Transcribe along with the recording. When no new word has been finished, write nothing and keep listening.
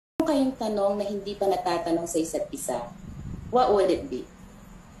kayong tanong na hindi pa natatanong sa isa't isa, what would it be?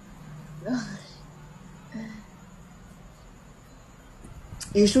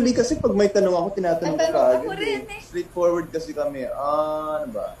 Usually kasi pag may tanong ako, tinatanong ko Natanong ako agad. rin eh. Straightforward kasi kami. Ano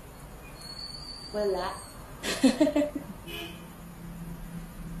ba? Wala.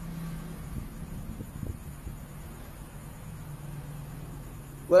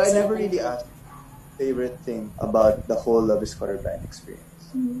 Well, I never really asked favorite thing about the whole Love is Colorblind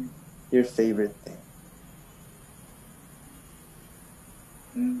experience. Your favorite thing?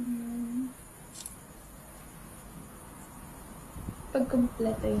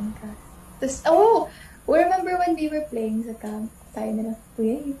 Pagkompleto yung cast. Tapos, remember when we were playing sa camp? Tayo nila,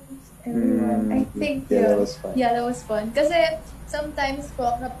 Buhay, everyone. I think that was fun. Yeah, that was fun. Kasi sometimes po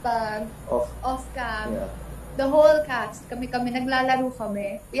kapag off cam, the whole cast, kami naglalaro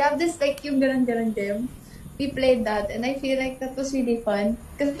kami. We have this like yung garan-garan game. We played that and I feel like that was really fun.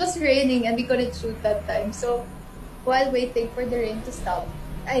 Because it was raining and we couldn't shoot that time. So, while waiting for the rain to stop,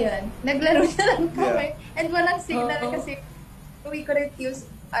 ayun, naglaro na lang kami. And walang signal kasi we couldn't use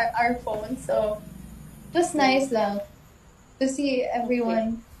our phone. So, it was nice lang to see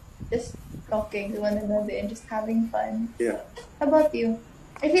everyone just talking to one another and just having fun. Yeah. How about you?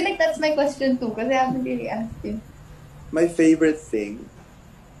 I feel like that's my question too, because I haven't really asked you. My favorite thing?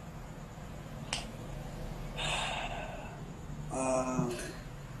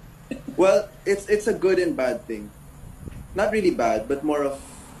 Well, it's a good and bad thing. Not really bad, but more of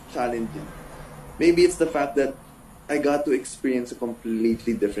challenging. Maybe it's the fact that I got to experience a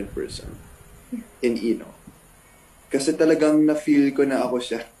completely different person in Ino. Kasi talagang na-feel ko na ako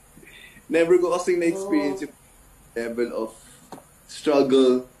siya. Never ko kasing na-experience yung level of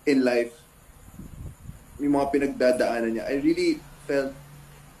struggle in life, yung mga pinagdadaanan niya. I really felt...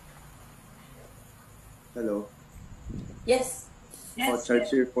 Hello? Yes.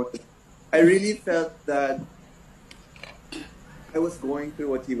 Charge your phone. I really felt that I was going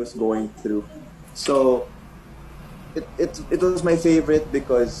through what he was going through. So, it was my favorite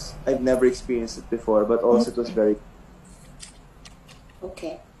because I've never experienced it before, but also it was very...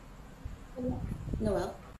 Okay. Noel?